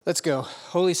Let's go.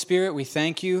 Holy Spirit, we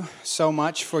thank you so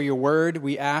much for your word.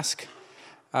 We ask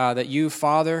that you,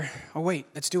 Father,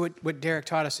 let's do what Derek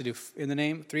taught us to do. In the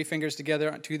name, 3 fingers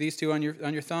together, these two on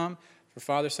your thumb, for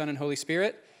Father, Son, and Holy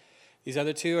Spirit. These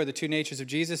other 2 are the 2 natures of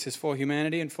Jesus, his full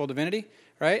humanity and full divinity,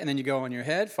 right? And then you go on your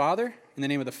head, Father, in the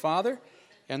name of the Father,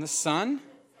 and the Son,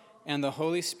 and the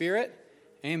Holy Spirit.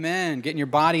 Amen. Getting your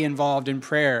body involved in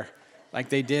prayer like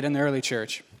they did in the early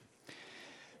church.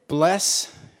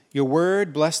 Bless your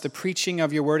word, bless the preaching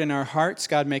of your word in our hearts.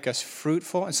 God, make us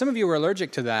fruitful. And some of you are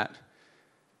allergic to that.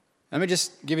 Let me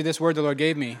just give you this word the Lord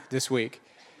gave me this week.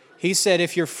 He said,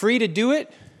 if you're free to do it,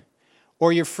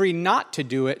 or you're free not to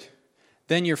do it,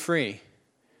 then you're free.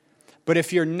 But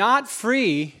if you're not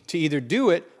free to either do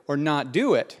it or not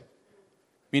do it,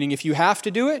 meaning if you have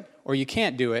to do it or you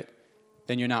can't do it,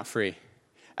 then you're not free.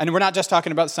 And we're not just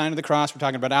talking about the sign of the cross, we're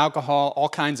talking about alcohol, all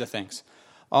kinds of things.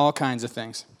 All kinds of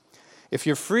things. If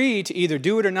you're free to either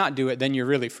do it or not do it, then you're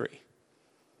really free.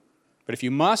 But if you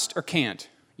must or can't,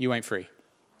 you ain't free.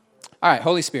 All right,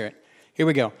 Holy Spirit, here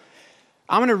we go.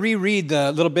 I'm going to reread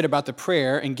the little bit about the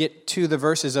prayer and get to the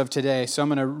verses of today. So I'm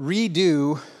going to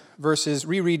reread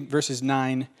verses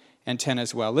 9 and 10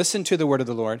 as well. Listen to the word of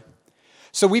the Lord.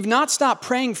 So we've not stopped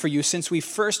praying for you since we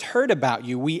first heard about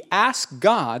you. We ask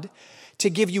God to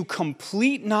give you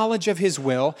complete knowledge of his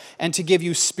will and to give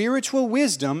you spiritual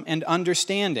wisdom and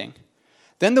understanding.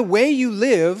 Then the way you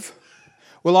live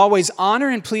will always honor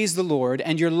and please the Lord,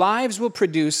 and your lives will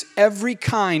produce every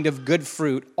kind of good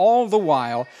fruit. All the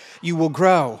while, you will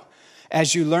grow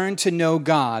as you learn to know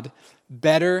God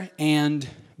better and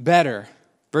better.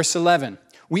 Verse 11,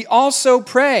 we also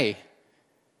pray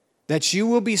that you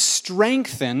will be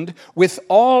strengthened with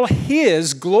all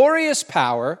his glorious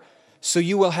power, so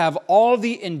you will have all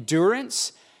the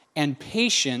endurance and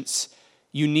patience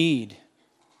you need.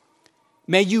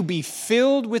 May you be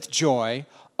filled with joy,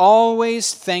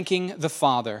 always thanking the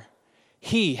Father.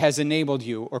 He has enabled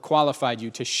you or qualified you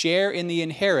to share in the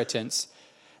inheritance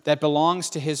that belongs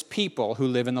to his people who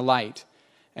live in the light.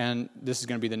 And this is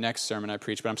going to be the next sermon I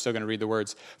preach, but I'm still going to read the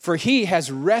words. For he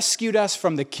has rescued us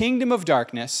from the kingdom of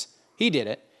darkness, he did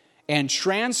it, and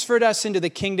transferred us into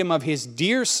the kingdom of his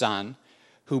dear Son,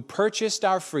 who purchased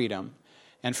our freedom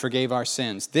and forgave our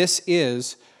sins. This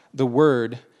is the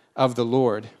word of the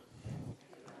Lord.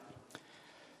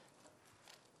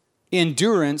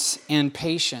 Endurance and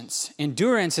patience.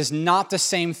 Endurance is not the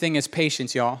same thing as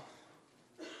patience, y'all.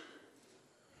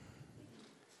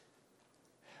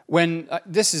 I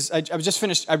just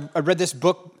finished, I read this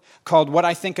book called What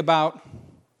I Talk About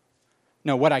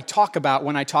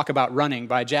When I Talk About Running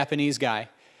by a Japanese guy.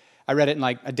 I read it in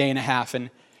like a day and a half, and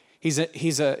he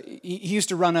used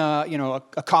to run a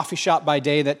coffee shop by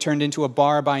day that turned into a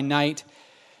bar by night.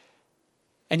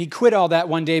 And he quit all that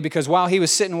one day because while he was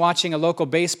sitting watching a local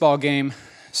baseball game,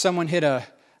 someone hit a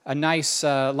nice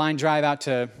line drive out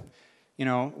to,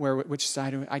 which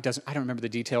side? I don't remember the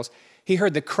details. He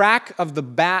heard the crack of the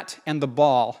bat and the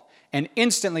ball, and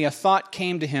instantly a thought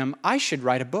came to him, I should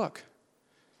write a book.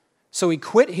 So he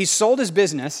quit. He sold his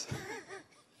business.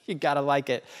 You got to like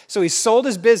it. So he sold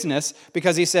his business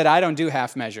because he said, I don't do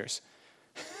half measures.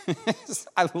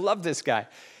 I love this guy.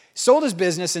 Sold his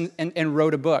business and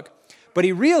wrote a book. But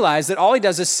he realized that all he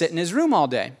does is sit in his room all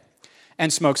day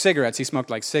and smoke cigarettes. He smoked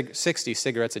like 60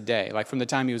 cigarettes a day. Like from the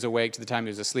time he was awake to the time he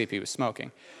was asleep, he was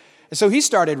smoking. And so he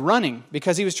started running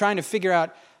because he was trying to figure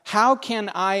out, how can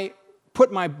I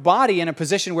put my body in a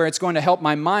position where it's going to help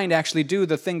my mind actually do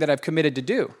the thing that I've committed to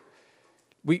do?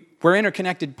 We're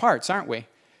interconnected parts, aren't we?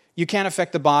 You can't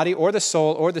affect the body or the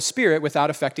soul or the spirit without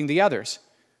affecting the others.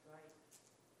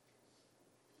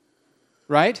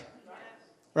 Right?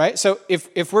 Right? So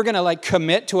if we're going to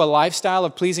commit to a lifestyle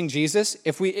of pleasing Jesus,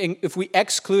 if we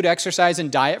exclude exercise and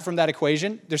diet from that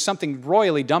equation, there's something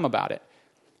royally dumb about it.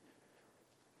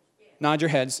 Nod your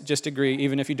heads, just agree,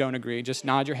 even if you don't agree, just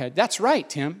nod your head. That's right,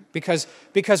 Tim, because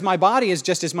my body is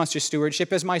just as much a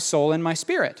stewardship as my soul and my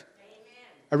spirit. Amen.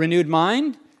 A renewed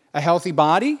mind, a healthy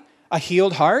body, a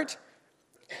healed heart,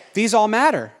 these all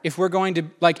matter if we're going to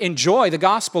enjoy the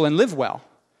gospel and live well.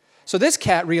 So this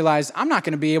cat realized, I'm not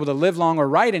going to be able to live long or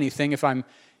write anything if I'm,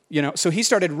 so he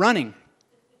started running.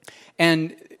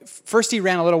 And first he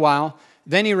ran a little while,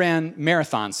 then he ran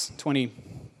marathons,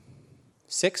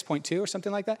 26.2 or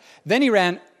something like that. Then he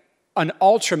ran an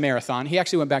ultra marathon. He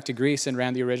actually went back to Greece and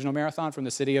ran the original marathon from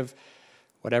the city of,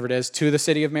 whatever it is, to the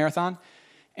city of Marathon,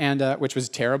 and which was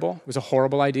terrible. It was a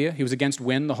horrible idea. He was against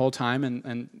wind the whole time,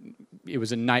 and it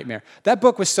was a nightmare. That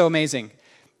book was so amazing.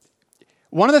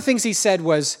 One of the things he said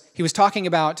was, he was talking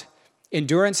about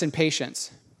endurance and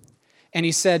patience. And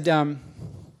he said,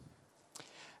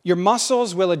 Your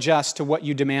muscles will adjust to what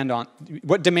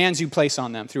demands you place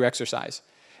on them through exercise.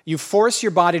 You force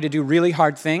your body to do really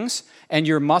hard things, and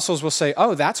your muscles will say,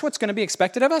 oh, that's what's going to be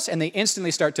expected of us, and they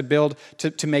instantly start to build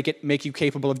to make you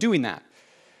capable of doing that.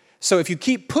 So if you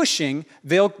keep pushing,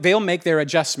 they'll make their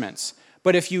adjustments.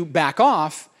 But if you back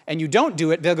off and you don't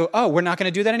do it, they'll go, oh, we're not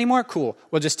going to do that anymore? Cool.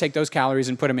 We'll just take those calories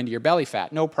and put them into your belly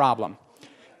fat. No problem.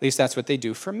 At least that's what they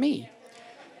do for me.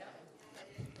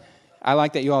 I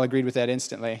like that you all agreed with that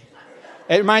instantly.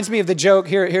 It reminds me of the joke.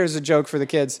 Here's a joke for the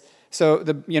kids. So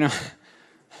the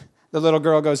little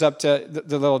girl goes up to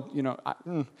the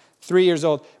little, 3 years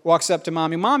old, walks up to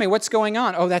mommy. Mommy, what's going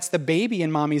on? Oh, that's the baby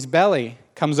in mommy's belly.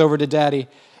 Comes over to daddy.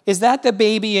 Is that the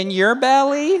baby in your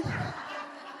belly?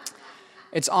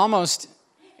 It's almost,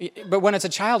 but when it's a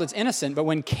child, it's innocent. But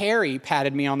when Carrie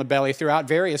patted me on the belly throughout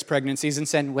various pregnancies and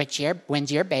said,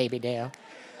 when's your baby due?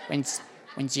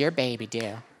 When's your baby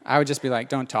due? I would just be like,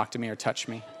 don't talk to me or touch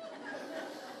me.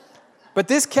 But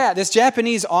this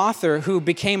Japanese author who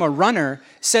became a runner,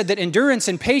 said that endurance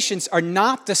and patience are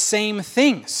not the same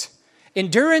things.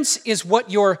 Endurance is what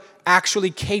you're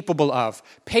actually capable of.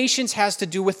 Patience has to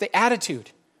do with the attitude.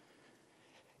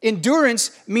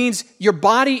 Endurance means your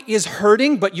body is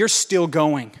hurting, but you're still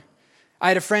going. I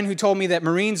had a friend who told me that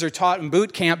Marines are taught in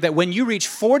boot camp that when you reach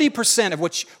 40%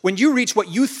 of when you reach what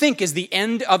you think is the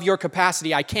end of your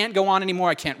capacity, I can't go on anymore,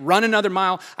 I can't run another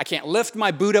mile, I can't lift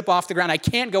my boot up off the ground, I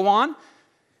can't go on,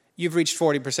 you've reached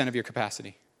 40% of your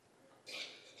capacity.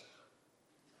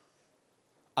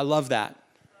 I love that.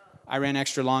 I ran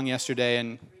extra long yesterday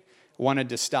and wanted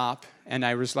to stop, and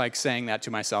I was like saying that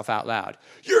to myself out loud.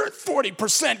 You're at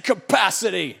 40%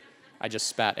 capacity. I just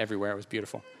spat everywhere. It was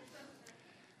beautiful.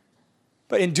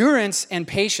 But endurance and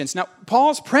patience. Now,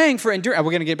 Paul's praying for endurance.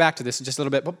 We're going to get back to this in just a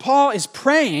little bit. But Paul is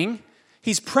praying.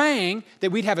 He's praying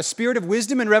that we'd have a spirit of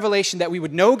wisdom and revelation, that we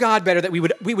would know God better, that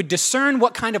we would discern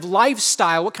what kind of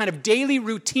lifestyle, what kind of daily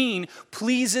routine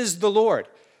pleases the Lord.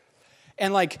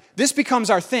 And this becomes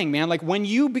our thing, man. When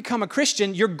you become a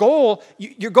Christian, your goal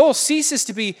ceases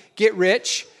to be get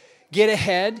rich, get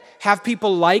ahead, have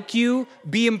people like you,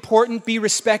 be important, be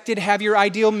respected, have your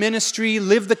ideal ministry,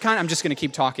 live the kind. I'm just going to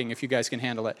keep talking if you guys can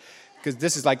handle it, because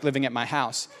this is like living at my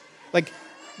house.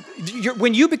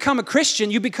 When you become a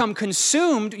Christian, you become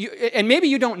consumed, and maybe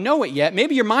you don't know it yet.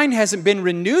 Maybe your mind hasn't been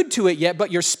renewed to it yet, but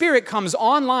your spirit comes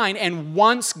online and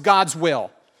wants God's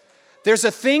will. There's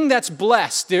a thing that's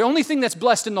blessed, the only thing that's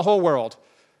blessed in the whole world.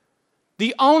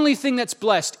 The only thing that's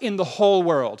blessed in the whole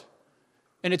world,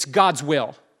 and it's God's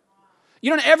will. You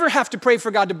don't ever have to pray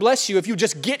for God to bless you. If you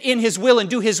just get in His will and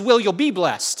do His will, you'll be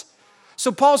blessed.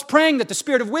 So Paul's praying that the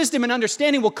spirit of wisdom and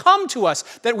understanding will come to us,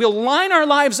 that we'll line our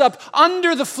lives up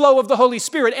under the flow of the Holy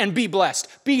Spirit and be blessed,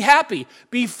 be happy,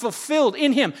 be fulfilled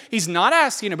in Him. He's not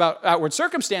asking about outward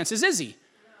circumstances, is he?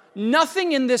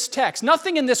 Nothing in this text,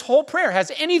 nothing in this whole prayer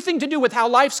has anything to do with how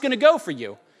life's going to go for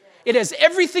you. It has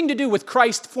everything to do with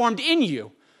Christ formed in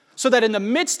you, so that in the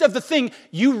midst of the thing,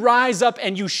 you rise up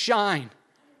and you shine.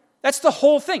 That's the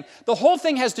whole thing. The whole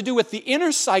thing has to do with the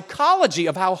inner psychology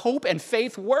of how hope and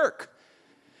faith work.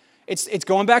 It's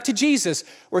going back to Jesus,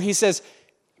 where He says,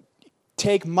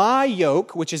 take my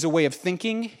yoke, which is a way of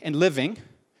thinking and living,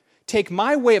 take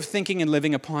my way of thinking and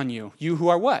living upon you, you who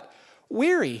are what?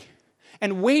 Weary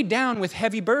and weighed down with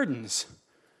heavy burdens.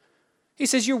 He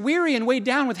says, you're weary and weighed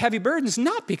down with heavy burdens,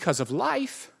 not because of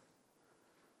life,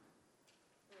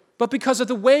 but because of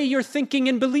the way you're thinking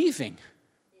and believing.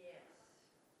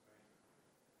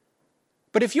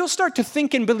 But if you'll start to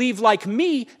think and believe like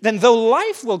me, then though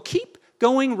life will keep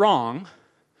going wrong,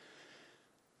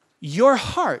 your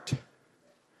heart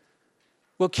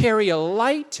will carry a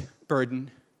light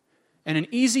burden and an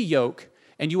easy yoke,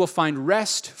 and you will find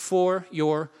rest for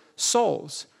your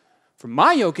souls. For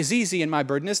my yoke is easy and my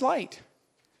burden is light.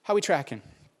 How are we tracking?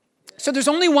 So there's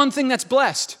only one thing that's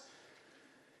blessed.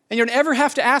 And you don't ever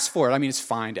have to ask for it. I mean, it's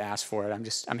fine to ask for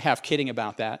it. I'm half kidding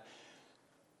about that.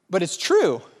 But it's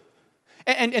true.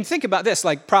 And think about this,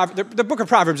 the book of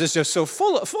Proverbs is just so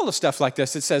full of stuff like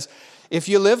this. It says, if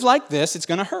you live like this, it's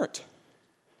going to hurt.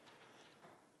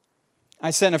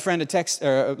 I sent a friend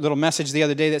a little message the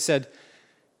other day that said,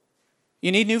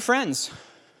 you need new friends.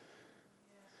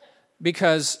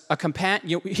 Because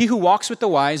he who walks with the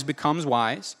wise becomes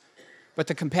wise, but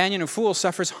the companion of fools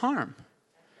suffers harm.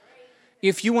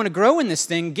 If you want to grow in this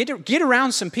thing, get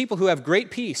around some people who have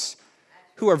great peace,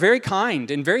 who are very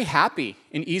kind and very happy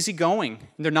and easygoing.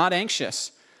 And they're not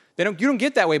anxious. You don't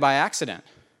get that way by accident.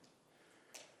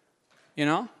 You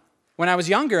know? When I was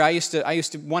younger, I used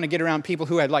to want to get around people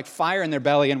who had fire in their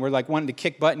belly and were wanting to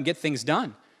kick butt and get things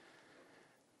done.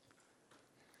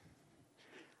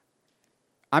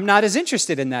 I'm not as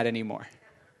interested in that anymore.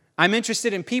 I'm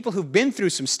interested in people who've been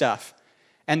through some stuff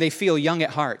and they feel young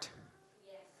at heart.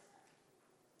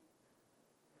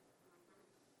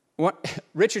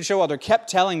 Richard Showalter kept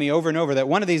telling me over and over that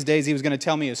one of these days he was going to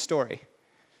tell me his story.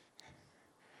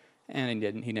 And he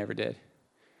didn't. He never did.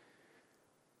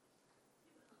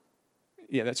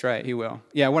 Yeah, that's right. He will.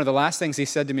 Yeah, one of the last things he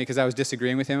said to me, because I was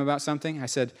disagreeing with him about something, I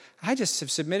said, I just have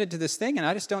submitted to this thing, and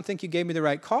I just don't think you gave me the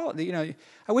right call. You know,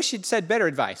 I wish you'd said better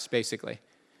advice, basically.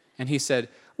 And he said,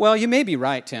 well, you may be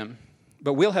right, Tim,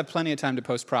 but we'll have plenty of time to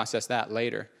post-process that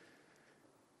later.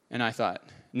 And I thought,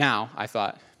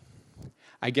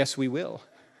 I guess we will.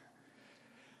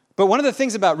 But one of the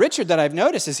things about Richard that I've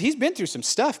noticed is he's been through some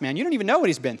stuff, man. You don't even know what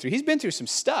he's been through. He's been through some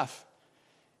stuff.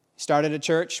 He started a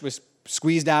church, was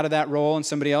squeezed out of that role, and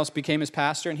somebody else became his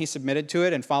pastor, and he submitted to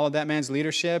it and followed that man's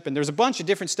leadership. And there's a bunch of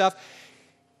different stuff.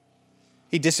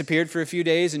 He disappeared for a few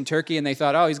days in Turkey, and they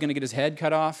thought, oh, he's going to get his head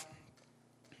cut off.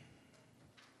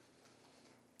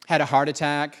 Had a heart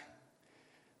attack.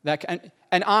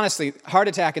 And honestly, heart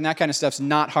attack and that kind of stuff's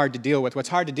not hard to deal with. What's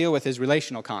hard to deal with is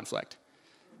relational conflict.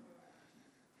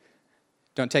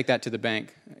 Don't take that to the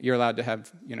bank. You're allowed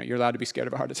to be scared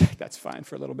of a heart attack. That's fine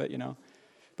for a little bit,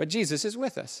 But Jesus is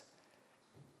with us.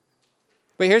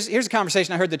 But here's a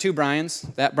conversation. I heard the two Brians,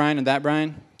 that Brian and that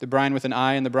Brian, the Brian with an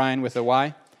I and the Brian with a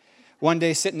Y. One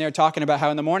day sitting there talking about how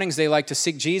in the mornings they like to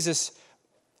seek Jesus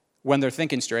when they're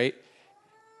thinking straight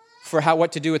for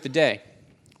what to do with the day,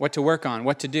 what to work on,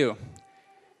 what to do.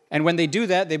 And when they do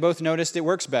that, they both noticed it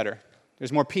works better.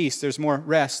 There's more peace, there's more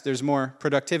rest, there's more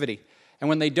productivity. And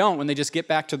when they don't, when they just get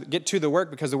to the work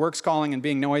because the work's calling and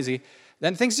being noisy,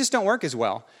 then things just don't work as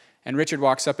well. And Richard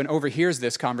walks up and overhears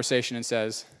this conversation and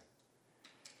says,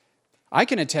 I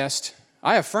can attest,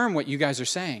 I affirm what you guys are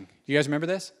saying. Do you guys remember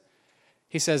this?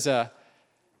 He says,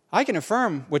 I can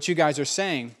affirm what you guys are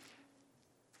saying.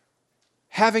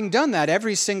 Having done that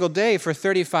every single day for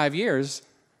 35 years,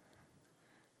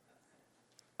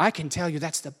 I can tell you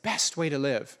that's the best way to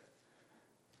live.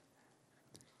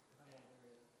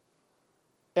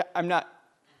 I'm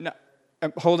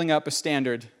holding up a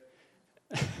standard.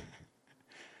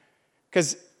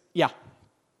 Because,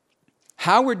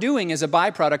 how we're doing is a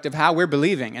byproduct of how we're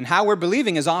believing. And how we're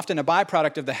believing is often a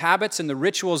byproduct of the habits and the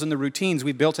rituals and the routines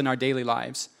we built in our daily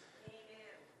lives.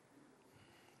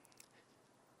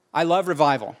 I love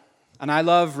revival. And I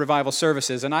love revival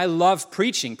services. And I love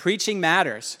preaching. Preaching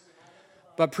matters.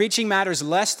 But preaching matters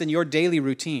less than your daily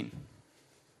routine.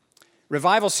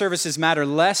 Revival services matter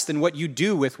less than what you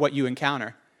do with what you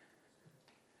encounter.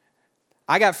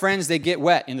 I got friends, they get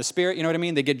wet in the Spirit, you know what I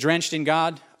mean? They get drenched in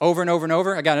God over and over and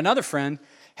over. I got another friend,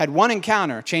 had one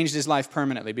encounter, changed his life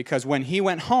permanently because when he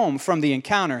went home from the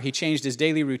encounter, he changed his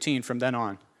daily routine from then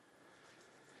on.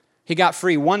 He got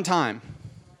free one time.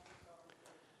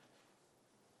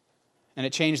 And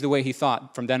it changed the way he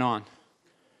thought from then on.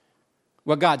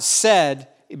 What God said,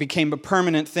 it became a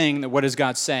permanent thing. That what is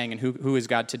God saying and who is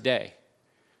God today?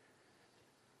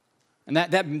 And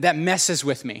that messes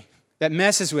with me. That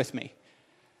messes with me.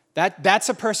 That's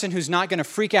a person who's not going to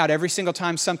freak out every single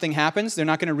time something happens. They're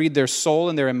not going to read their soul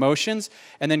and their emotions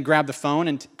and then grab the phone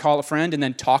and call a friend and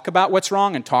then talk about what's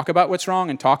wrong and talk about what's wrong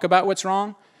and talk about what's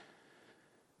wrong.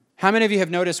 How many of you have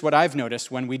noticed what I've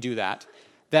noticed when we do that?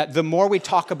 That the more we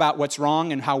talk about what's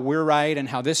wrong and how we're right and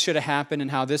how this should have happened and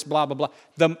how this blah, blah,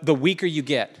 blah, the weaker you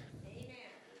get. Amen.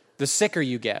 The sicker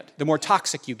you get. The more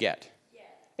toxic you get. Yes.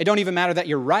 It don't even matter that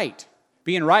you're right.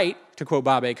 Being right, to quote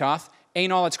Bob Akoff,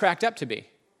 ain't all it's cracked up to be.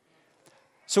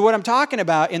 So what I'm talking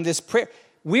about in this prayer,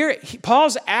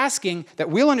 Paul's asking that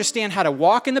we'll understand how to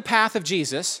walk in the path of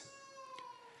Jesus,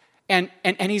 and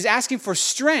he's asking for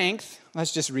strength.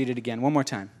 Let's just read it again one more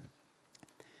time.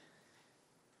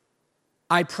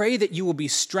 I pray that you will be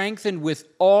strengthened with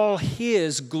all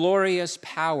his glorious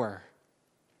power.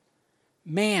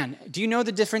 Man, do you know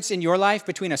the difference in your life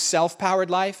between a self-powered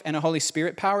life and a Holy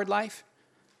Spirit-powered life?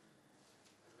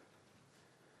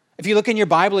 If you look in your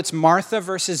Bible, it's Martha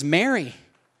versus Mary.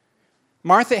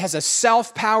 Martha has a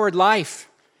self-powered life,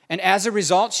 and as a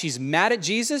result, she's mad at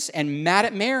Jesus and mad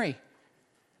at Mary.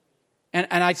 And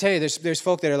I tell you, there's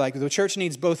folk that are like, the church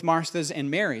needs both Marthas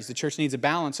and Marys. The church needs a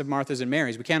balance of Marthas and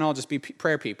Marys. We can't all just be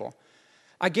prayer people.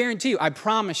 I guarantee you, I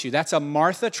promise you, that's a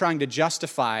Martha trying to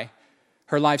justify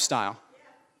her lifestyle.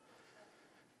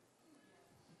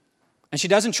 And she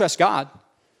doesn't trust God.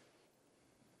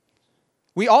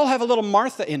 We all have a little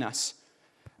Martha in us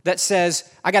that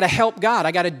says, I got to help God.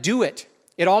 I got to do it.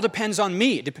 It all depends on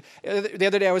me. The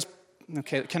other day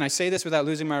can I say this without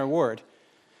losing my reward?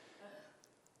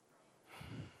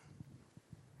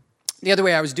 The other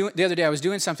day I was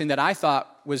doing something that I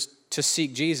thought was to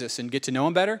seek Jesus and get to know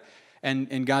him better.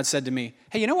 And God said to me,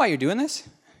 hey, you know why you're doing this?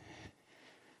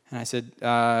 And I said,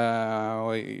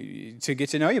 to get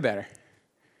to know you better.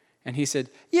 And he said,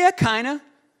 yeah, kind of.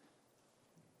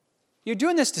 You're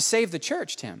doing this to save the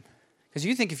church, Tim. Because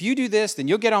you think if you do this, then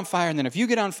you'll get on fire. And then if you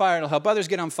get on fire, it'll help others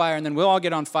get on fire. And then we'll all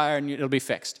get on fire and it'll be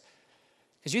fixed.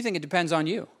 Because you think it depends on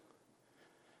you.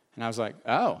 And I was like,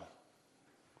 oh.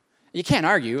 You can't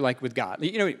argue like with God.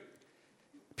 You know,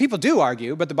 people do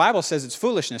argue, but the Bible says it's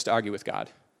foolishness to argue with God.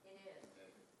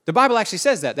 The Bible actually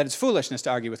says that it's foolishness to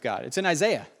argue with God. It's in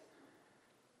Isaiah.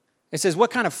 It says,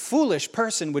 what kind of foolish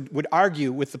person would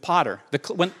argue with the potter?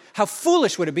 How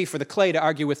foolish would it be for the clay to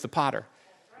argue with the potter?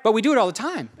 But we do it all the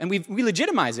time, and we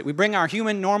legitimize it. We bring our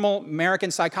human, normal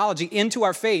American psychology into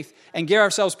our faith and give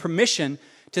ourselves permission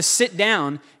to sit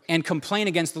down and complain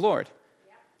against the Lord.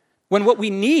 When what we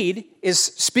need is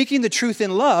speaking the truth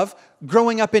in love,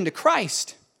 growing up into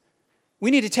Christ.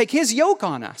 We need to take his yoke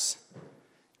on us.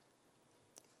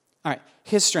 All right,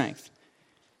 his strength.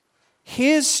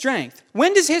 His strength.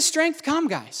 When does his strength come,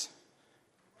 guys?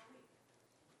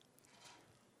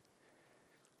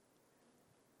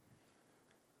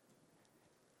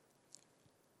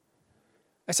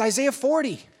 That's Isaiah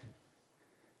 40.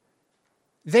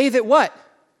 They that what?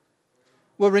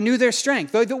 Will renew their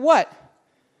strength. They that what?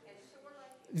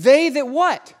 They that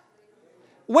what?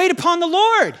 Wait upon the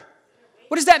Lord.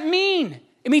 What does that mean?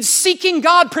 It means seeking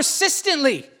God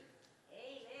persistently.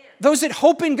 Those that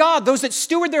hope in God, those that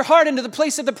steward their heart into the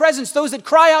place of the presence, those that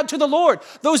cry out to the Lord,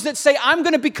 those that say, I'm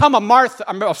going to become a Martha.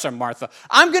 I'm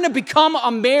going to become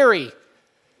a Mary.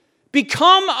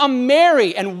 Become a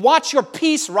Mary and watch your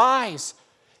peace rise.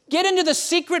 Get into the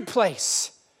secret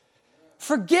place.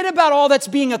 Forget about all that's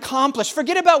being accomplished.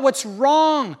 Forget about what's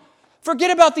wrong. Forget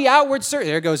about the outward,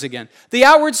 there it goes again. The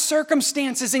outward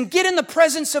circumstances, and get in the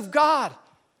presence of God.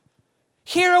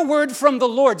 Hear a word from the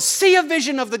Lord. See a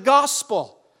vision of the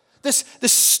gospel. This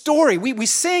story, we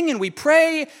sing and we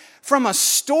pray from a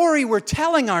story we're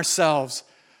telling ourselves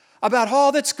about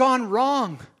all that's gone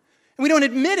wrong. And we don't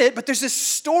admit it, but there's this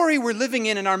story we're living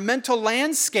in our mental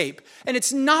landscape, and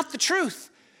it's not the truth.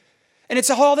 And it's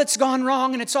all that's gone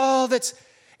wrong, and it's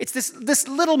this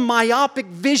little myopic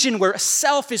vision where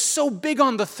self is so big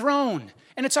on the throne.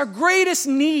 And it's our greatest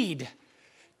need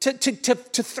to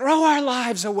throw our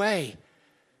lives away.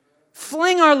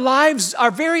 Fling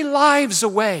our very lives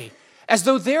away as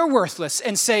though they're worthless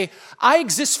and say, I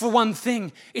exist for one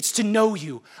thing, it's to know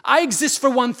you. I exist for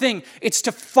one thing, it's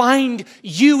to find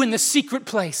you in the secret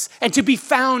place and to be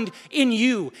found in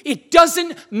you. It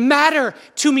doesn't matter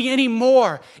to me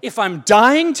anymore if I'm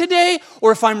dying today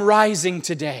or if I'm rising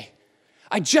today.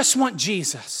 I just want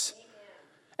Jesus.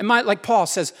 And like Paul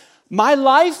says, my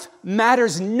life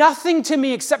matters nothing to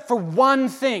me except for one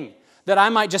thing, that I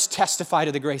might just testify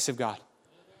to the grace of God.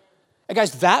 And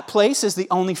guys, that place is the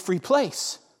only free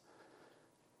place.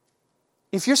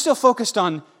 If you're still focused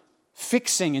on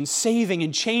fixing and saving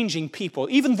and changing people,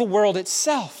 even the world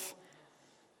itself,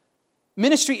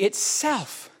 ministry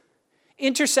itself,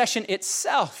 intercession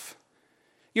itself,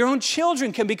 your own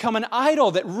children can become an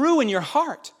idol that ruin your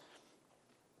heart.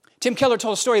 Tim Keller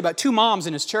told a story about two moms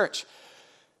in his church.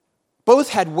 Both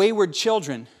had wayward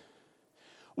children.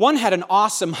 One had an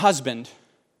awesome husband.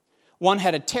 One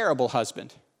had a terrible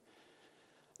husband.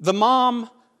 The mom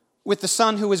with the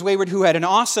son who was wayward, who had an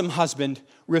awesome husband,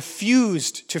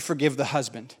 refused to forgive the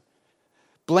husband,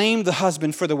 blamed the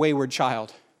husband for the wayward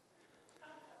child.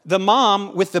 The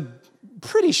mom with the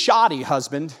pretty shoddy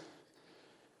husband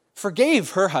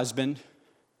forgave her husband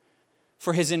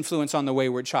for his influence on the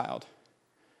wayward child.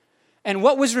 And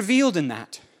what was revealed in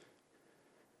that?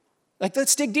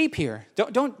 Let's dig deep here.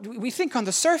 Don't we think on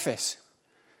the surface?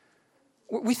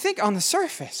 We think on the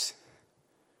surface.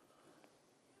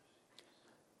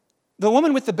 The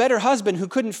woman with the better husband who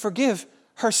couldn't forgive,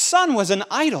 her son was an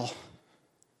idol.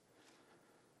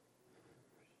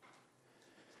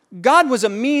 God was a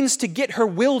means to get her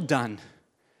will done,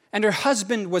 and her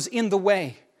husband was in the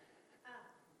way.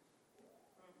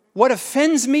 What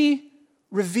offends me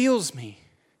reveals me.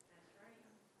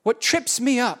 What trips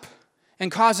me up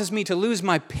and causes me to lose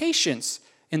my patience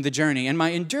in the journey and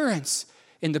my endurance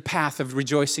in the path of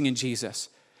rejoicing in Jesus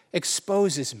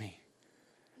exposes me.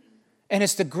 And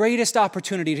it's the greatest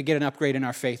opportunity to get an upgrade in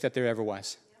our faith that there ever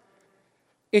was.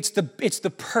 It's the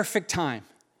perfect time.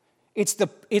 It's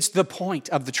the point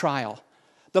of the trial.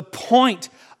 The point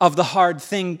of the hard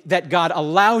thing that God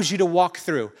allows you to walk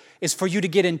through is for you to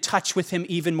get in touch with him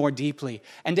even more deeply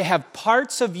and to have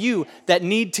parts of you that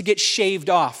need to get shaved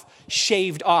off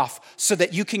so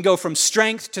that you can go from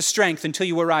strength to strength until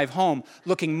you arrive home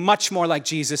looking much more like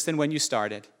Jesus than when you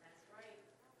started.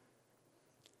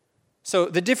 So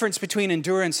the difference between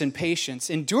endurance and patience.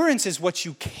 Endurance is what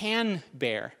you can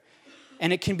bear,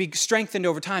 and it can be strengthened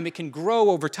over time. It can grow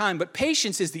over time, but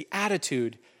patience is the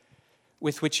attitude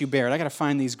with which you bear it. I got to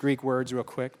find these Greek words real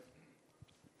quick.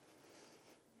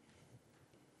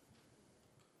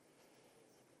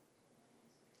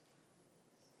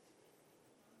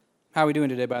 How are we doing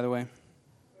today, by the way?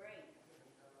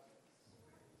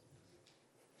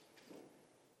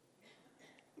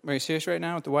 Are you serious right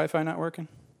now with the Wi-Fi not working?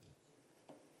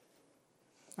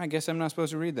 I guess I'm not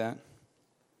supposed to read that.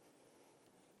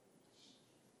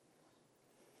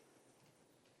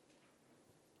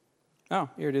 Oh,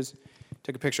 here it is.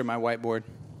 Took a picture of my whiteboard.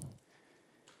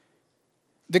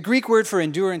 The Greek word for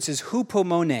endurance is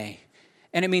hupomone,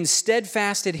 and it means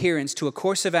steadfast adherence to a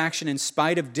course of action in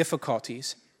spite of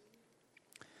difficulties.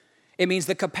 It means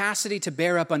the capacity to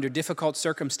bear up under difficult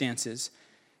circumstances.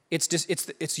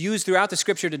 It's used throughout the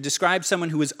Scripture to describe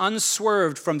someone who is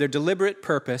unswerved from their deliberate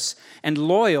purpose and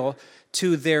loyal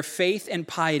to their faith and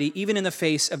piety, even in the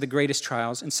face of the greatest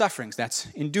trials and sufferings. That's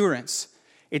endurance.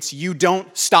 It's you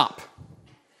don't stop,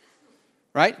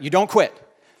 right? You don't quit.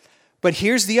 But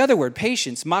here's the other word,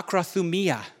 patience,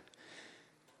 makrothumia.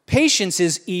 Patience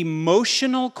is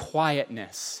emotional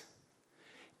quietness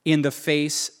in the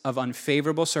face of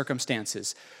unfavorable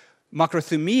circumstances.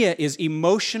 Makrothumia is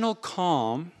emotional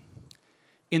calm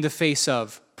in the face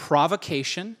of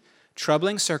provocation,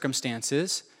 troubling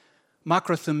circumstances.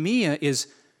 Makrothumia is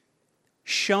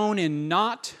shown in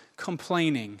not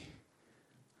complaining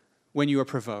when you are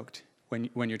provoked,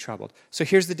 when you're troubled. So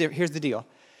here's the deal.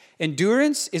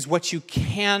 Endurance is what you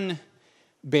can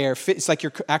bear. It's like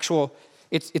your actual,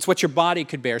 it's what your body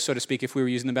could bear, so to speak, if we were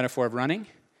using the metaphor of running.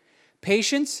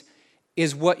 Patience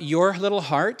is what your little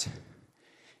heart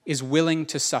is willing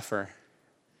to suffer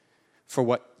for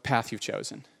what path you've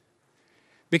chosen.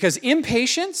 Because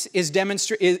impatience it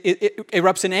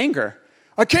erupts in anger.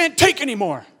 I can't take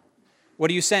anymore. What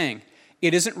are you saying?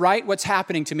 It isn't right what's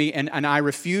happening to me, and I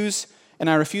refuse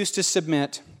to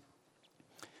submit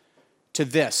to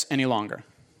this any longer.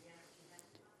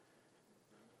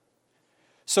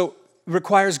 So it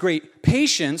requires great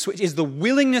patience, which is the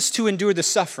willingness to endure the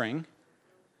suffering.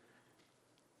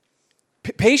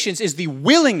 Patience is the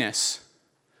willingness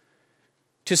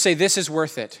to say this is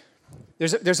worth it.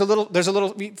 There's a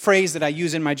little phrase that I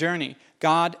use in my journey.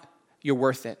 God, you're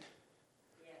worth it.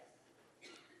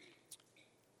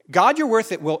 God, you're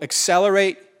worth it will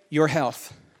accelerate your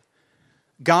health.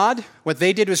 God, what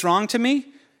they did was wrong to me,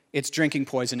 it's drinking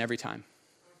poison every time.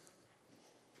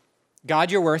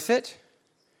 God, you're worth it.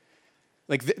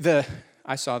 Like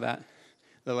I saw that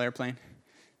little airplane.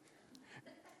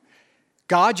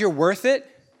 God, you're worth it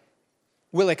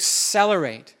will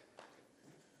accelerate.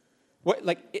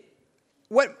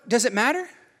 What does it matter?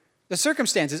 The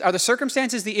circumstances. Are the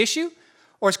circumstances the issue?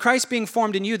 Or is Christ being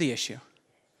formed in you the issue?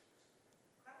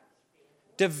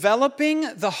 Developing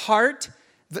the heart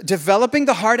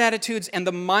attitudes and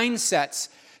the mindsets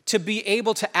to be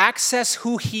able to access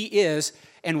who he is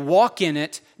and walk in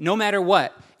it no matter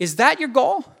what. Is that your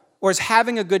goal? Or is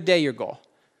having a good day your goal?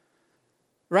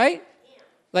 Right?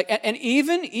 And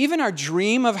even our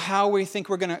dream of how we think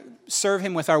we're going to serve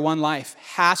him with our one life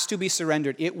has to be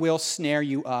surrendered. It will snare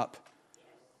you up.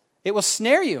 It will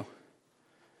snare you.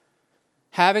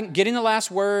 Getting the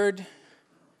last word,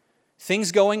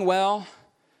 things going well.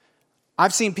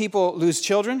 I've seen people lose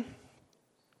children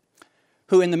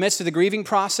who in the midst of the grieving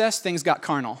process, things got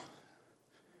carnal.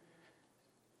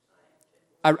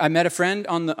 I met a friend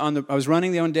I was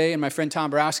running the other day, and my friend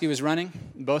Tom Borowski was running.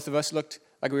 Both of us looked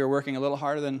like we were working a little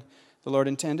harder than the Lord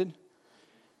intended.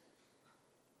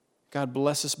 God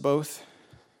bless us both.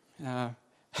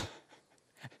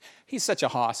 He's such a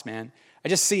hoss, man. I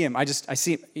just see him. I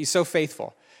see him. He's so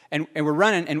faithful. And we're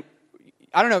running, and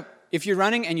I don't know, if you're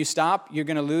running and you stop, you're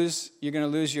going to lose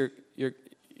your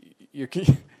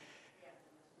key.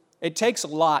 It takes a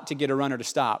lot to get a runner to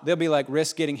stop. They'll be like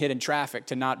risk getting hit in traffic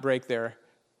to not break their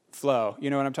flow.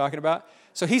 You know what I'm talking about?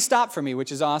 So he stopped for me,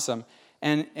 which is awesome.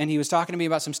 And he was talking to me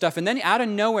about some stuff. And then out of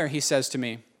nowhere, he says to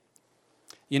me,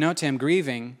 you know, Tim,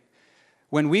 grieving,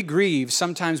 when we grieve,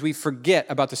 sometimes we forget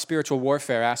about the spiritual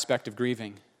warfare aspect of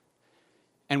grieving.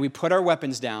 And we put our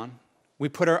weapons down, we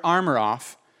put our armor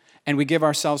off, and we give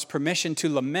ourselves permission to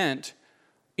lament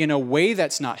in a way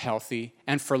that's not healthy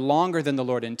and for longer than the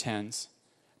Lord intends.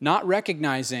 Not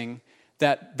recognizing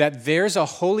that there's a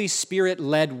Holy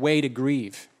Spirit-led way to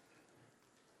grieve.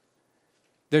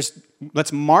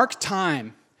 Let's mark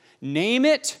time, name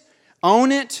it,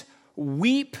 own it,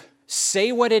 weep,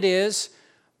 say what it is,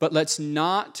 but let's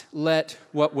not let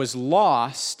what was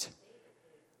lost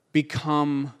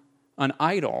become an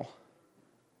idol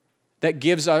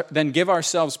than give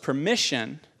ourselves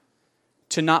permission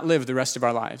to not live the rest of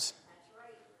our lives.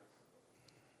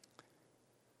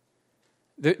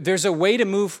 There's a way to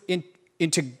move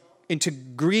into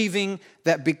grieving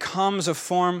that becomes a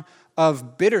form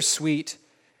of bittersweet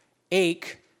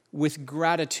ache with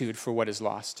gratitude for what is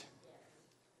lost.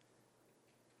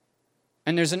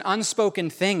 And there's an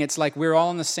unspoken thing. It's like we're all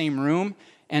in the same room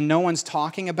and no one's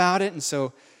talking about it. And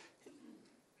so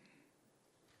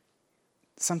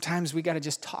sometimes we got to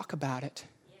just talk about it.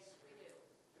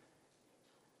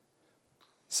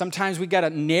 Sometimes we got to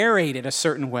narrate it a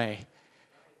certain way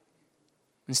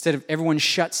instead of everyone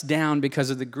shuts down because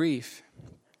of the grief.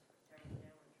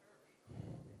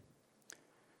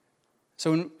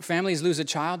 So when families lose a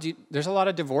child, there's a lot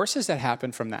of divorces that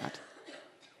happen from that.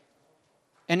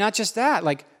 And not just that,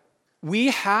 like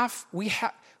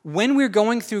when we're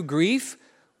going through grief,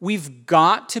 we've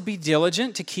got to be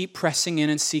diligent to keep pressing in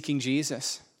and seeking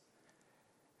Jesus.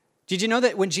 Did you know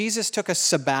that when Jesus took a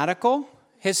sabbatical,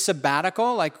 his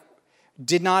sabbatical, like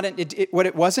what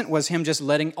it wasn't was him just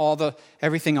letting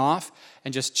everything off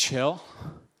and just chill.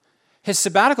 His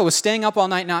sabbatical was staying up all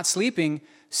night, not sleeping,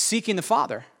 seeking the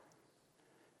Father.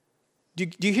 Do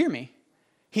you hear me?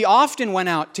 He often went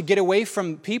out to get away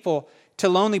from people to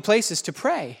lonely places to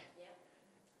pray.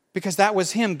 Because that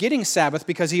was him getting Sabbath,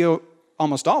 because he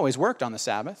almost always worked on the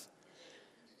Sabbath.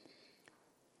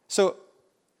 So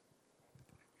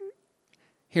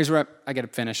here's where I got to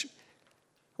finish.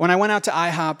 When I went out to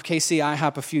KC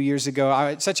IHOP a few years ago, I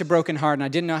had such a broken heart, and I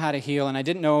didn't know how to heal, and I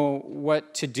didn't know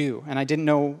what to do, and I didn't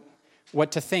know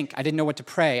what to think. I didn't know what to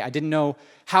pray. I didn't know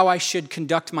how I should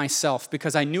conduct myself,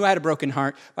 because I knew I had a broken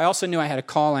heart. I also knew I had a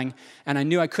calling, and I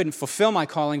knew I couldn't fulfill my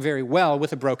calling very well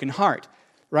with a broken heart,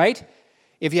 right?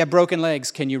 If you have broken legs,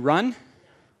 can you run?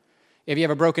 If you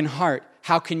have a broken heart,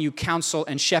 how can you counsel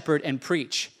and shepherd and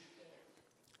preach?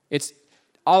 It's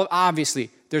all obviously,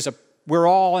 we're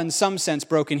all in some sense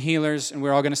broken healers, and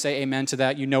we're all going to say amen to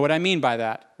that. You know what I mean by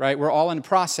that, right? We're all in a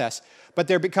process. But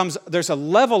there's a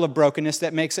level of brokenness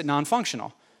that makes it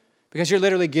non-functional, because you're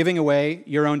literally giving away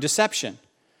your own deception,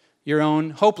 your own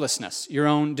hopelessness, your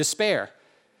own despair,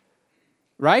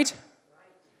 right?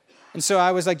 And so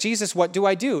I was like, Jesus, what do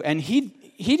I do? And he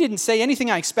didn't say anything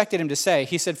I expected him to say.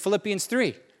 He said, Philippians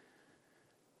 3.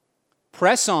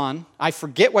 Press on. I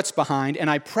forget what's behind, and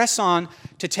I press on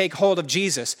to take hold of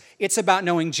Jesus. It's about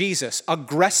knowing Jesus.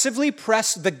 Aggressively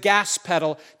press the gas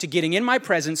pedal to getting in my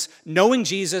presence, knowing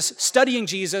Jesus, studying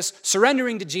Jesus,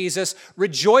 surrendering to Jesus,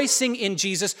 rejoicing in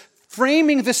Jesus,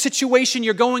 framing the situation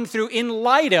you're going through in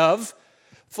light of,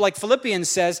 like Philippians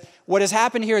says, what has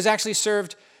happened here has actually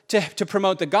served to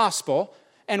promote the gospel.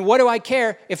 And what do I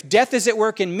care if death is at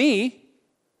work in me?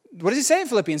 What does he say in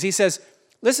Philippians? He says,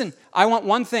 listen, I want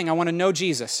one thing. I want to know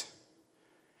Jesus.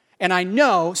 And I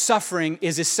know suffering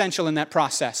is essential in that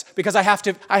process, because I have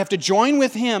to join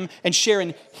with him and share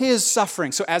in his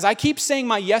suffering. So as I keep saying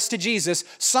my yes to Jesus,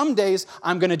 some days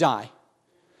I'm going to die.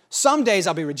 Some days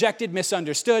I'll be rejected,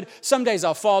 misunderstood. Some days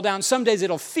I'll fall down. Some days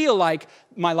it'll feel like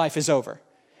my life is over.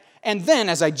 And then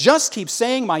as I just keep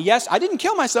saying my yes, I didn't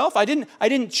kill myself. I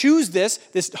didn't choose this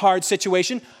hard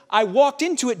situation. I walked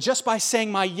into it just by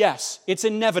saying my yes. It's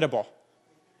inevitable.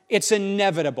 It's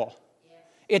inevitable.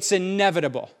 It's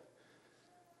inevitable.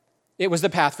 It was the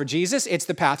path for Jesus. It's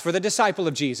the path for the disciple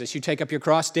of Jesus. You take up your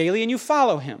cross daily and you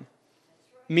follow him.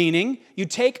 Meaning, you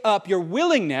take up your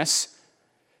willingness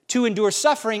to endure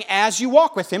suffering as you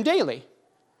walk with him daily.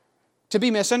 To be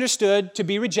misunderstood, to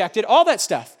be rejected, all that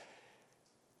stuff.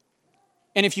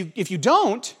 And if you're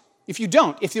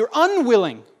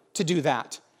unwilling to do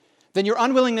that, then your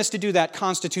unwillingness to do that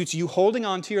constitutes you holding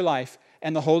on to your life,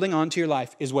 and the holding on to your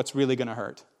life is what's really going to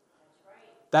hurt.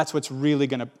 That's what's really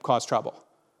going to cause trouble.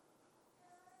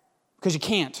 Because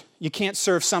you can't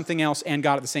serve something else and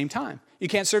God at the same time. You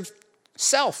can't serve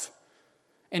self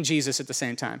and Jesus at the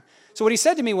same time. So what he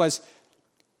said to me was,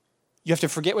 you have to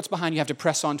forget what's behind, you have to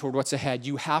press on toward what's ahead.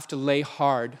 You have to lay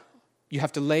hard. You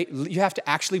have to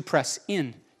actually press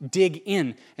in, dig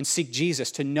in, and seek Jesus,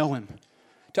 to know him,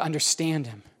 to understand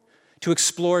him, to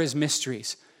explore his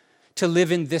mysteries, to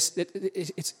live in this.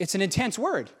 It's an intense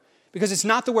word, because it's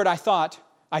not the word I thought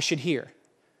I should hear.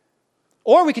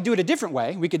 Or we could do it a different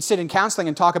way. We could sit in counseling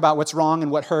and talk about what's wrong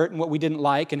and what hurt and what we didn't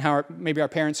like and how maybe our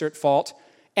parents are at fault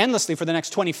endlessly for the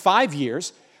next 25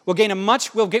 years. We'll gain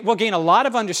a lot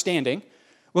of understanding.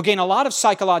 We'll gain a lot of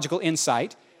psychological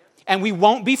insight. And we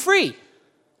won't be free.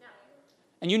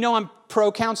 And you know I'm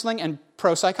pro-counseling and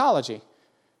pro-psychology.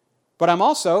 But I'm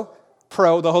also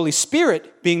pro the Holy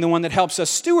Spirit being the one that helps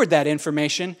us steward that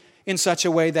information in such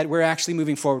a way that we're actually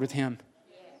moving forward with him.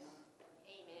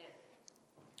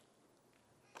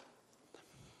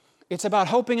 It's about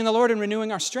hoping in the Lord and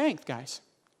renewing our strength, guys.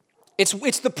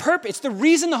 It's the purpose. It's the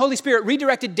reason the Holy Spirit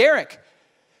redirected Derek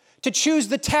to choose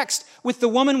the text with the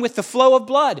woman with the flow of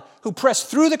blood who pressed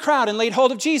through the crowd and laid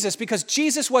hold of Jesus, because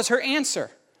Jesus was her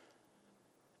answer.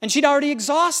 And she'd already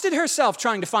exhausted herself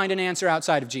trying to find an answer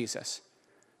outside of Jesus.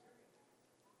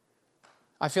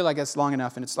 I feel like that's long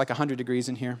enough, and it's like 100 degrees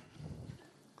in here.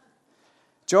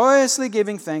 Joyously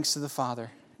giving thanks to the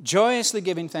Father. Joyously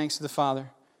giving thanks to the Father.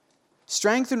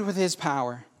 Strengthened with His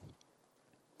power.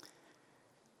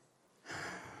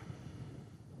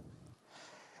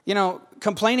 You know,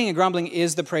 complaining and grumbling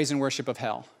is the praise and worship of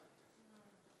hell.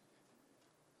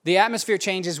 The atmosphere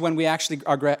changes when we actually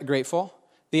are grateful.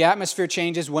 The atmosphere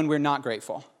changes when we're not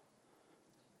grateful.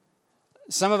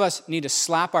 Some of us need to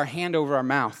slap our hand over our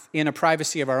mouth in a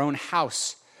privacy of our own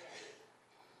house.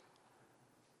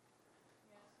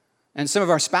 And some of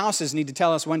our spouses need to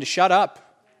tell us when to shut up.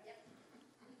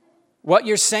 What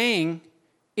you're saying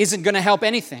isn't going to help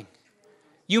anything.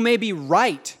 You may be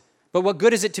right, but what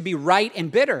good is it to be right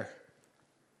and bitter?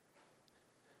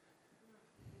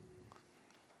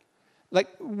 Like,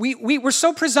 we're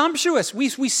so presumptuous.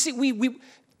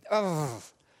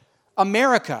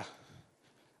 America,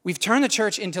 we've turned the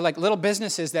church into like little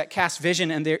businesses that cast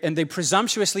vision, and they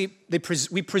presumptuously,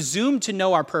 we presume to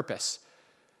know our purpose.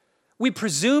 We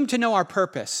presume to know our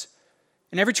purpose.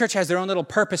 And every church has their own little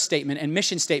purpose statement and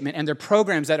mission statement and their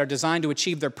programs that are designed to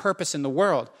achieve their purpose in the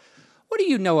world. What do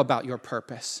you know about your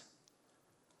purpose?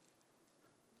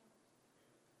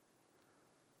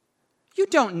 You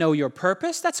don't know your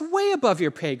purpose. That's way above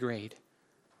your pay grade.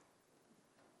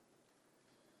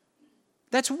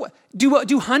 That's what.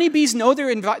 Do honeybees know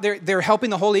they're helping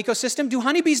the whole ecosystem? Do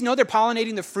honeybees know they're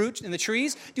pollinating the fruit and the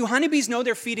trees? Do honeybees know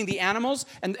they're feeding the animals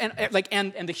and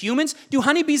the humans? Do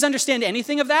honeybees understand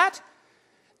anything of that?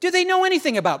 Do they know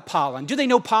anything about pollen? Do they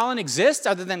know pollen exists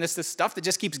other than this stuff that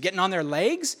just keeps getting on their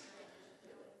legs?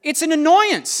 It's an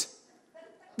annoyance.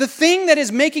 The thing that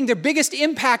is making their biggest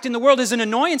impact in the world is an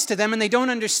annoyance to them, and they don't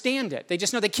understand it. They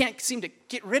just know they can't seem to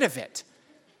get rid of it.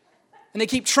 And they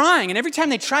keep trying, and every time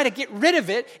they try to get rid of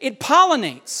it, it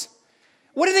pollinates.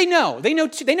 What do they know? They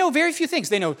know very few things.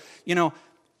 They know,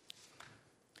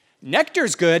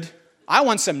 nectar's good. I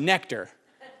want some nectar.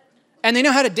 And they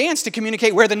know how to dance to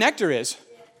communicate where the nectar is.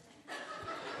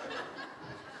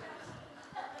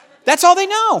 That's all they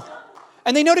know.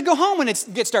 And they know to go home when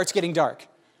it starts getting dark.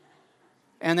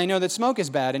 And they know that smoke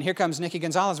is bad. And here comes Nikki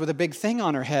Gonzalez with a big thing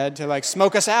on her head to like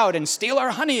smoke us out and steal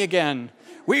our honey again.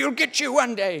 We'll get you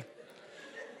one day.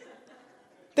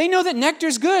 They know that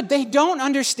nectar's good. They don't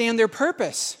understand their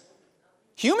purpose.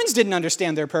 Humans didn't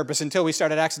understand their purpose until we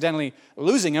started accidentally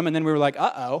losing them. And then we were like,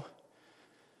 uh-oh.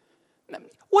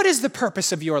 What is the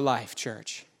purpose of your life,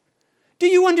 church? Do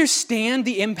you understand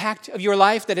the impact of your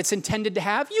life that it's intended to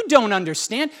have? You don't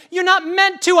understand. You're not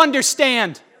meant to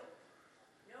understand.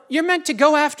 You're meant to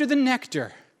go after the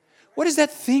nectar. What is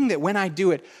that thing that when I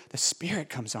do it, the Spirit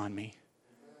comes on me?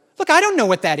 Look, I don't know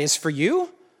what that is for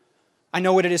you. I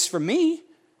know what it is for me.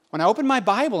 When I open my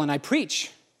Bible and I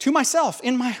preach to myself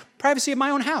in my privacy of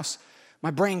my own house, my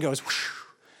brain goes, whoosh,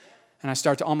 and I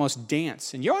start to almost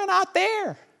dance. And you're not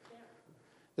there.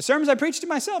 The sermons I preach to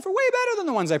myself are way better than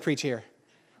the ones I preach here.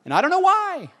 And I don't know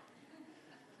why.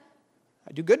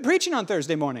 I do good preaching on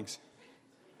Thursday mornings.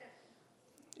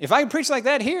 If I could preach like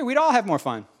that here, we'd all have more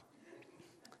fun.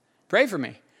 Pray for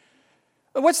me.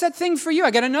 But what's that thing for you? I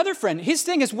got another friend. His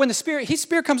thing is when his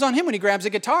Spirit comes on him when he grabs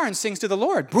a guitar and sings to the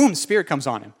Lord. Boom, Spirit comes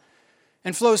on him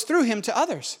and flows through him to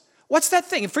others. What's that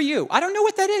thing for you? I don't know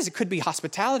what that is. It could be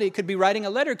hospitality. It could be writing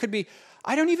a letter. It could be,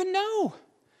 I don't even know.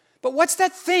 But what's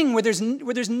that thing where there's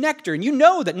nectar and you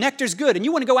know that nectar's good and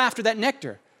you want to go after that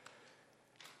nectar?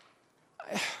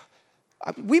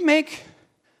 We make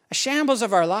a shambles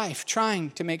of our life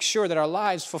trying to make sure that our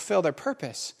lives fulfill their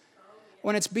purpose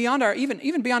when it's beyond our,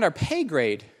 even beyond our pay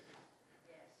grade.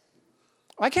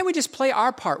 Why can't we just play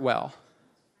our part well?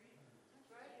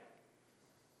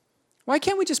 Why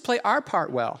can't we just play our part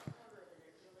well?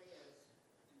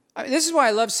 This is why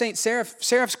I love Saint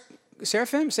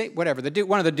Seraphim, whatever,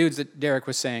 one of the dudes that Derek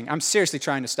was saying. I'm seriously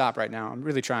trying to stop right now. I'm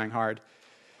really trying hard.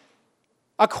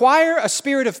 Acquire a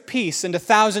spirit of peace, and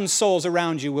 1,000 souls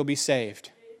around you will be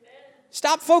saved.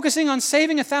 Stop focusing on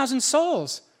saving 1,000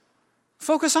 souls.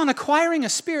 Focus on acquiring a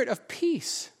spirit of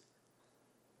peace.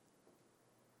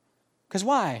 Because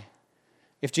why?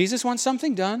 If Jesus wants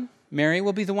something done, Mary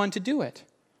will be the one to do it.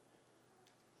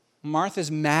 Martha's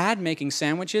mad making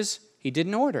sandwiches he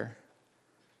didn't order.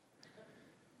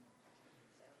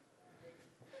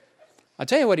 I'll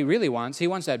tell you what he really wants. He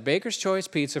wants that Baker's Choice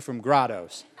pizza from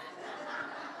Grotto's.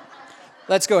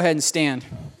 Let's go ahead and stand.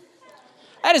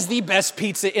 That is the best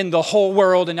pizza in the whole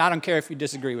world, and I don't care if you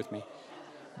disagree with me.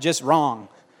 Just wrong.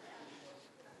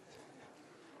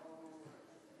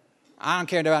 I don't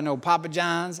care about no Papa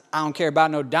John's. I don't care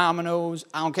about no Domino's.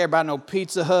 I don't care about no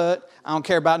Pizza Hut. I don't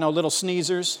care about no Little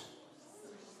Sneezers.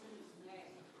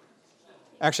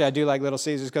 Actually, I do like Little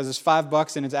Caesars because it's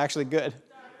 $5 and it's actually good.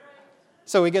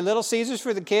 So we get Little Caesars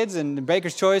for the kids and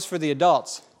Baker's Choice for the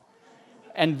adults.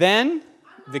 And then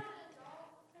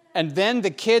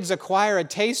the kids acquire a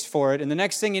taste for it, and the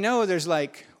next thing you know, there's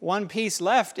like one piece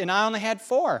left, and I only had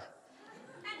 4.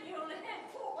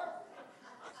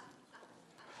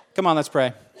 Come on, let's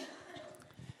pray.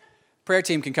 Prayer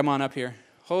team can come on up here.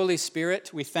 Holy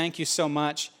Spirit, we thank you so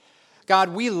much. God,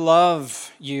 we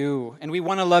love you, and we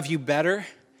want to love you better.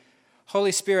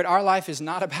 Holy Spirit, our life is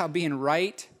not about being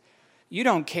right. You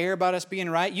don't care about us being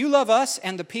right. You love us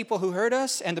and the people who hurt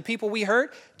us and the people we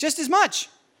hurt just as much.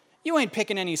 You ain't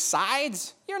picking any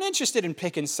sides. You're not interested in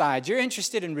picking sides. You're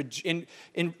interested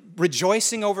in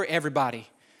rejoicing over everybody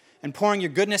and pouring your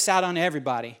goodness out on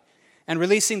everybody and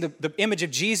releasing the image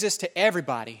of Jesus to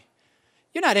everybody.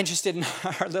 You're not interested in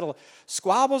our little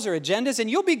squabbles or agendas, and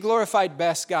you'll be glorified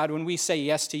best, God, when we say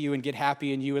yes to you and get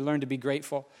happy in you and learn to be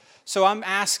grateful. So I'm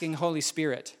asking, Holy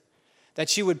Spirit,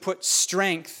 that you would put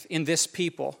strength in this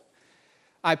people.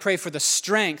 I pray for the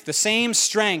strength, the same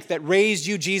strength that raised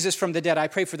you, Jesus, from the dead. I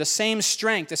pray for the same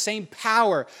strength, the same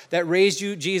power that raised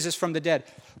you, Jesus, from the dead.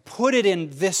 Put it in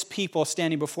this people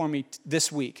standing before me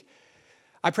this week.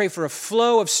 I pray for a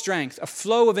flow of strength, a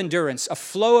flow of endurance, a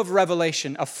flow of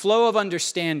revelation, a flow of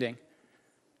understanding.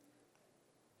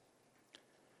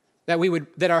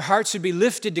 That our hearts would be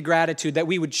lifted to gratitude, that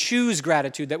we would choose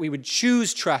gratitude, that we would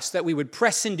choose trust, that we would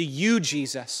press into you,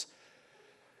 Jesus,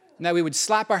 and that we would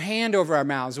slap our hand over our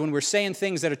mouths when we're saying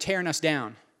things that are tearing us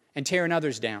down and tearing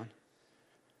others down.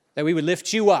 That we would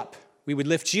lift you up. We would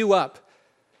lift you up.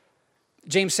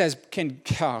 James says,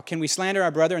 can we slander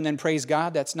our brother and then praise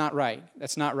God? That's not right.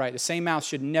 That's not right. The same mouth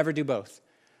should never do both.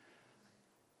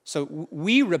 So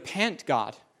we repent,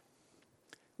 God.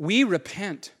 We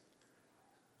repent.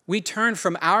 We turn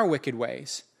from our wicked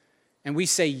ways and we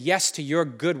say yes to your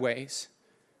good ways.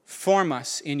 Form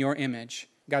us in your image.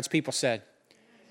 God's people said,